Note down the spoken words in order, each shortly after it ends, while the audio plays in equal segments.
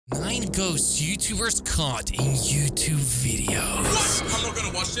9 ghosts YouTubers caught in YouTube videos. What? I'm not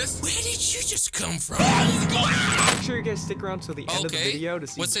gonna watch this. Where did you just come from? Make sure you guys stick around till the end of the video to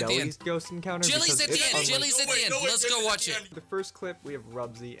see What's at the Jelly's end? ghost encounter. Jelly's at the end. Jelly's at the end. Let's go watch it. The first clip, we have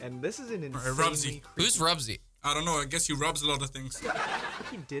Rubsy, and this is an insanely Rubsy. creepy... Who's Rubsy? I don't know. I guess he rubs a lot of things. What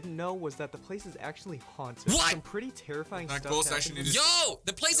he didn't know was that the place is actually haunted. What? Some pretty terrifying That stuff ghost actually happens. Yo,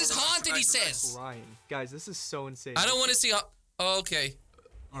 the place is haunted, he says. Crying. Guys, this is so insane. I don't want to see... Oh, okay.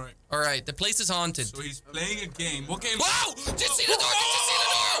 Alright. Alright, the place is haunted. So he's playing a game. What game? Wow! Did you see the door? Did you see the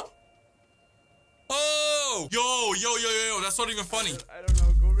door? Oh! Yo. That's not even funny. I don't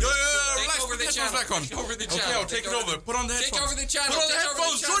know. Go Yo, Take relax. over Put the the channel. headphones back on. Take over the Okay, channel. I'll take it over. Put on the headphones. Take over the channel. Put on the Take over the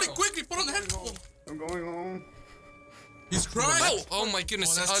headphones. Jordy, channel. quickly. Put on the headphones. I'm going home. He's crying. Oh my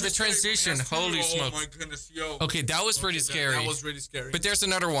goodness. that's Oh, too the scary for me. transition. That's too- Holy smoke. Oh my goodness, yo. Okay, that was pretty scary. That was really scary. But there's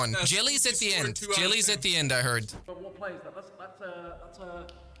another one. That's- Jelly's at the he scored end. 2 out of Jelly's 10. at the end, I heard. What play is that?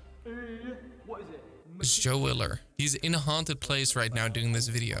 What is it? It's Joe Willer. He's in a haunted place right now doing this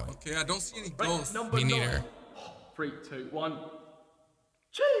video. Okay, I don't see any ghosts. Number Me 9. neither. 3, 2, 1.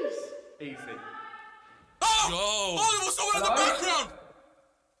 Cheese! Easy. Oh! Yo! Oh, there was someone in the Hello? background!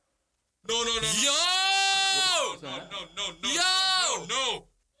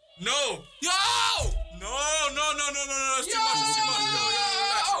 No. Yo! No. That's too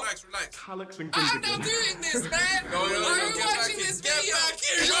much. Relax. Alex and I'm Gundigan. not doing this, man! Yo, I'm get watching back in. this Get video! back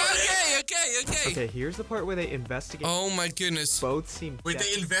here, Okay. Okay, here's the part where they investigate. Oh my goodness. Both seem Wait, dead.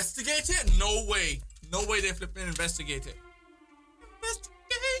 they investigate it? No way. No way they flipping investigate it.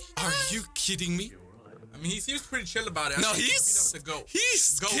 Investigation. Are you kidding me? I mean, he seems pretty chill about it. I No, think he's beat up the goat.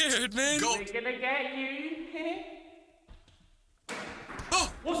 he's Goat. scared, man. Goat. Gonna get you.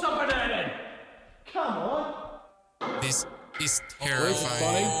 Oh, What's up there then? Come on. This is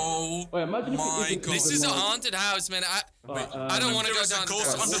terrifying. oh Wait, imagine if it my isn't god. This is a haunted house, man. I don't want to go There's a down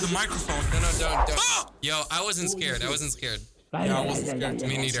ghost there. under the microphone. No, don't. Ah! Yo, I wasn't scared. I wasn't scared. Yeah, I wasn't scared.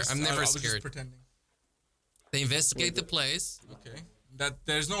 Me neither. I'm I never was just scared. pretending. They investigate the place. Okay. That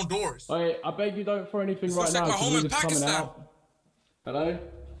there's no doors. Wait, I beg you don't throw anything right looks like now. my 'cause home we're in just coming Pakistan. out. Hello?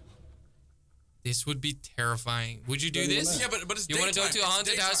 This would be terrifying. Would you do Don't you this? Yeah, but it's You want to go daytime. to a It's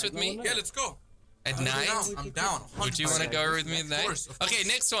haunted house with daytime. me? Yeah, let's go. At I'm night? down. I'm down. Would you want to go with me at night? course, of Okay, course.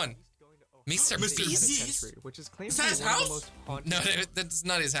 next one. Mr. Mr. Beast. Beast? Penitentiary, which is claimed Is to that be his one of house? the most haunted. No, that's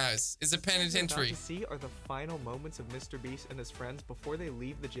not his house. It's a What we're about penitentiary. to see are the final moments of Mr. Beast and his friends before they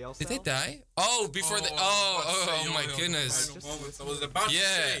leave the jail Did cell. they die? Oh, before they. Oh my goodness. I was about to Yeah.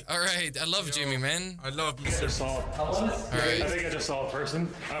 say. All right. I love Jimmy, man. I love Mr. All I right. think I just saw a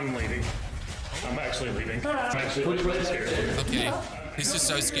person. I'm leaving. I'm actually leaving. I'm actually really scared. Okay. This is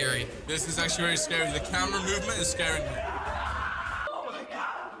so scary. This is actually very scary. The camera movement is scaring me.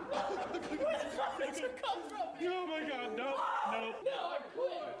 Oh my god, no.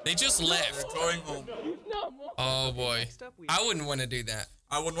 They just left. Going home. Oh boy. I wouldn't want to do that.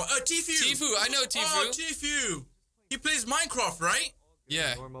 I wouldn't want. Tifu. Tifu, I know Tifu. Oh, Tifu. He plays Minecraft, right?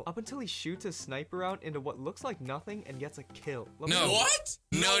 Yeah. Normal. Up until he shoots his sniper out into what looks like nothing and gets a kill. Let me- No. What?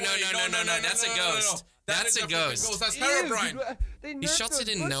 No. way. That's a ghost. That That's is a definitely ghost. That's Herobrine. He shots it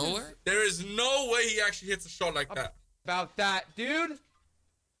in nowhere? There is no way he actually hits a shot like that. About that, dude.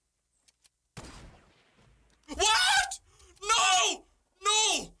 What? No!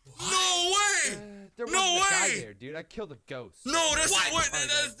 No! No way! There No wasn't a guy way! there, dude. I killed a ghost. No, that's What? a wait.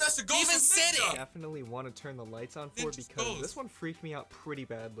 That's a ghost. Even of said Ninja. it. Definitely want to turn the lights on for it Ninja's because ghost. this one freaked me out pretty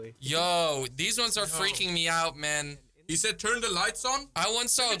badly. Yo, these ones are freaking me out, man. He said, "Turn the lights on." I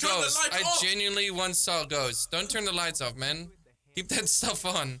once saw a Turn the ghost. lights I off. genuinely once saw a ghost. Don't turn the lights off, man. Keep that stuff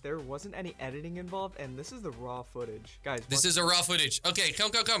on. There wasn't any editing involved, and this is the raw footage. Guys, This is a raw footage. Okay,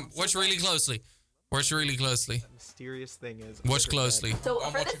 come. Watch really closely. Watch really closely. mysterious thing is. Watch overhead. closely. So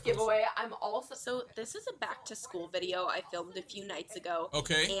I'm for this watching giveaway, I'm also this is a back to school video I filmed a few nights ago.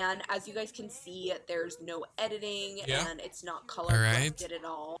 Okay. And as you guys can see, there's no editing Yeah. and it's not color Alright. corrected at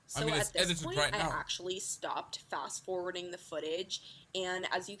all. So I mean, it's at this edited point, right I now. actually stopped fast forwarding the footage, and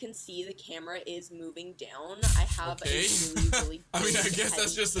as you can see, the camera is moving down. I have Okay. a really, really I mean, I big, guess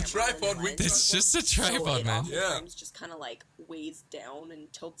that's heavy just a camera and tripod. lens. It's just a So tripod, it man. oftentimes just kind of like weighs down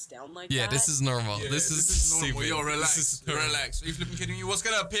and tilts down like Yeah, that. this is normal. Yeah, this is normal. stupid. Yo, relax. This is normal. Relax. Are you flipping kidding me? What's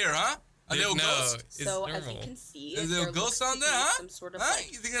gonna appear, huh? A little no, ghost. it's So normal. as you can see, A little there ghost looks on to there, be huh? some sort of Huh?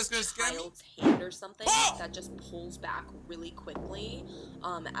 like You think that's gonna scare me? child's hand or something Oh! that just pulls back really quickly.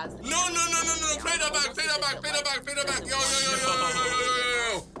 As the No. camera goes Play down, that back. almost Play as that if back. it, Play that like, back. Play that back. doesn't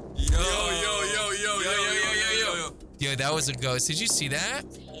Yo. Yo, that was a ghost. Did you see that?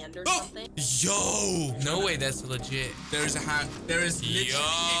 his hand or Oh! something. Yo, no way, that's legit. There is a hand. There is literally a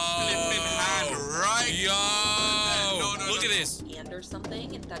flipping hand right. Yo, No. Look at this. hand or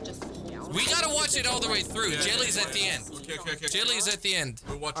something, and that just pulls down. We gotta watch it all the way through. Yeah, Jelly's yeah, at the yeah. end. Okay. Jelly's at the end.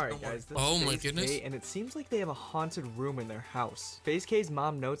 We'll watch it. Alright Don't worry. guys, this Oh is my Phase goodness. K, and it seems like they have a haunted room in their house. Phase K's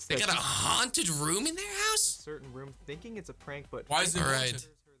mom notes They that got a she's haunted room in their in a house? certain room thinking it's a prank, but Why is it Alright. haunted?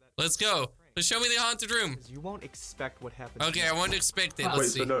 Let's go. Let's show me the haunted room. you won't expect what happens. Okay, I want to expect it. Wait,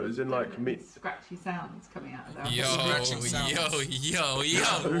 Let's so see. no, as in like me. Scratchy sounds coming out of there. Yo, Scratching sounds. yo.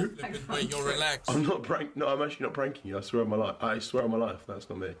 Wait, you're relaxed. I'm not prank. No, I'm actually not pranking you. I swear on my life. I swear on my life. That's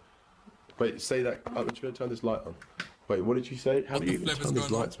not me. Wait, say that. I'm trying to turn this light on. Wait, what did you say? How What do you the even flip is turn these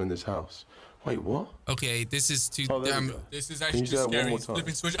going on? lights in this house? Wait, what? Okay, this is too Oh, there we damn. go. This is Can actually you say that one scary. more He's time?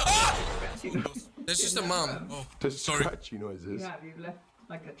 flipping switch. Ah! That's just a mom. Oh, There's sorry. scratchy noises. Yeah, you've left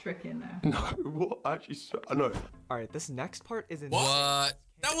like a trick in there. No, what? Actually, no. Alright, this next part is in What?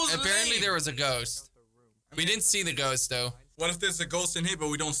 That was Apparently lame. there was a ghost. We didn't see the ghost though. What if there's a ghost in here, but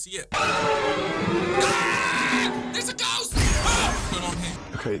we don't see it? There's a ghost! What's going on here?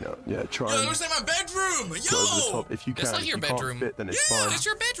 Okay, no, yeah, try Yo, it and looks like my bedroom. go over the Yo! top if you can. That's like If your you can't bedroom. fit, then it's Yeah, fine. That's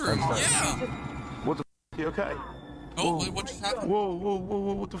your bedroom. Yeah. What the f? You okay? Oh, wait, what just happened? Whoa,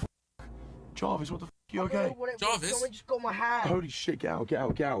 what the f? Jarvis, what the f? You okay? Jarvis? Holy shit, get out.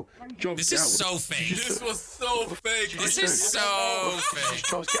 Jarvis, This is so fake. This was so fake. This is so fake.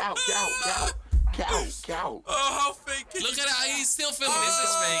 Jarvis, get out. Oh, how fake can Look you at how he's still filming. This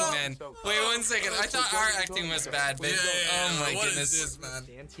is fake, man. Wait 1 second. I thought our acting was bad, but oh my what goodness. is this, man?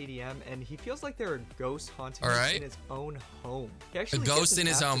 DanTDM, and he feels like there are ghosts haunting Alright. him in his own home. He actually ghost gets in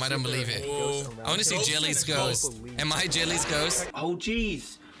his app to home, I see don't if there are believe it. any ghosts Whoa. around I want to see him. Jelly's in a ghost. Am I Jelly's ghost? Oh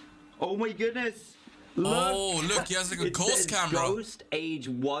jeez. Oh my goodness. Oh, look, he has like a It ghost says camera. Ghost age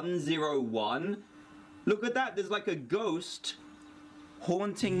 101. Look at that. There's like a ghost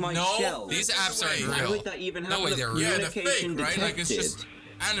haunting my No, shell. These apps aren't Why real. would that even No happen? way The they're real. Yeah, they're fake, communication right? Like it's just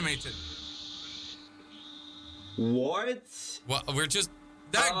detected. animated. What? Well, we're just.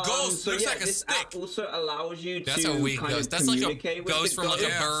 That ghost so looks yeah, like a this stick. app also allows you That's to a weak kind of ghost. That's like a communicate with ghost the from like a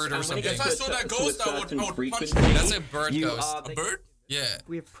ghost. bird or And when it something. gets If I to saw a that ghost, certain I would punch frequency, it. That's a bird you ghost. are A bird? Yeah.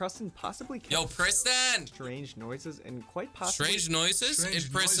 We have Preston possibly Yo, kept Preston! strange noises and quite possibly Strange noises Strange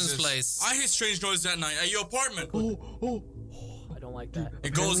in Preston's noises. place. I hear strange noises at night at your apartment. I don't like that.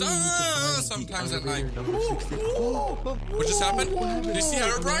 It goes sometimes at night. What just happened? Did you see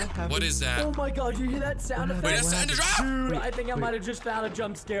Herobrine? What is that? Oh my god, you hear that sound effect? Wait, that's the end of drop! Dude, I think I might have just found a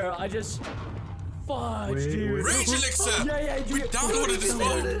jump scare. I just... Fudge, dude. Rage Elixir! Yeah, dude. We downloaded this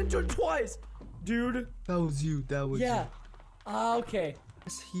phone. phone. Twice. Dude. That was you. Yeah. Okay.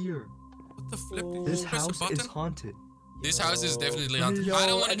 It's here. What the flip? This Press the house button? is haunted. This house is definitely haunted. Yo, I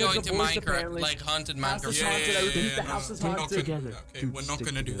don't want to and go there's a into voice Minecraft, apparently. like haunted House is Minecraft. haunted. I repeat, the house is We're not haunted. gonna- Okay, we're not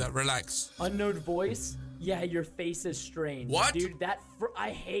gonna do that. Relax. Unknown voice. Yeah, your face is strange. What? Dude, I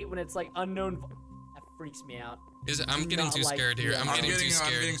hate when it's like unknown. That freaks me out. I'm getting Not too like- scared here. yeah. I'm I'm getting too getting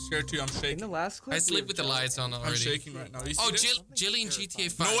scared. scared too. I'm In the shaking. last clip, I we sleep have with the Jelly. lights on I'm already. shaking right now. You see Oh, this? Jelly in GTA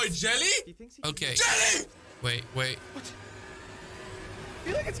 5. No way, Jelly? He thinks he Okay. Jelly! Wait. I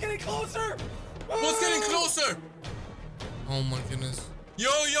feel like it's getting closer. What's getting closer? Oh my goodness. Yo!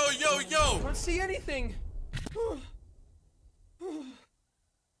 I don't see anything.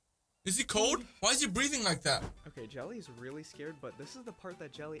 Is he cold? Why is he breathing like that? Okay, Jelly's really scared, but this is the part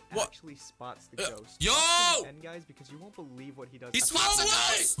that Jelly What? actually spots the ghost. Yo! Watch to the end, guys, because you won't believe what he does. He after- spots the No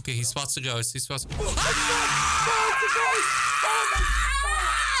way! ghost! Okay, he spots the ghost. He spots.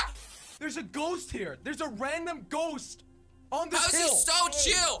 There's a ghost here. There's a random ghost on this How's he hill. so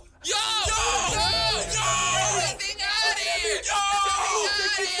chill? Yo! Yo! Get that thing out of here! Get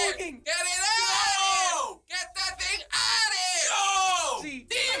that thing out of here! Get it out! Get that thing out of here! See,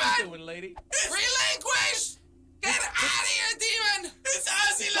 Demon! how you doing, lady? Relinquish! Get out of here, demon! It's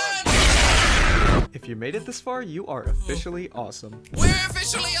Asylum! If you made it this far, you are officially awesome. We're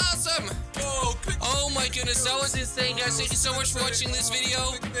officially awesome! Oh, click Oh my goodness, that was insane, guys. Thank you so much for watching this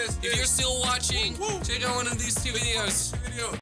video. this. If you're still watching, check out one of these two videos. Video.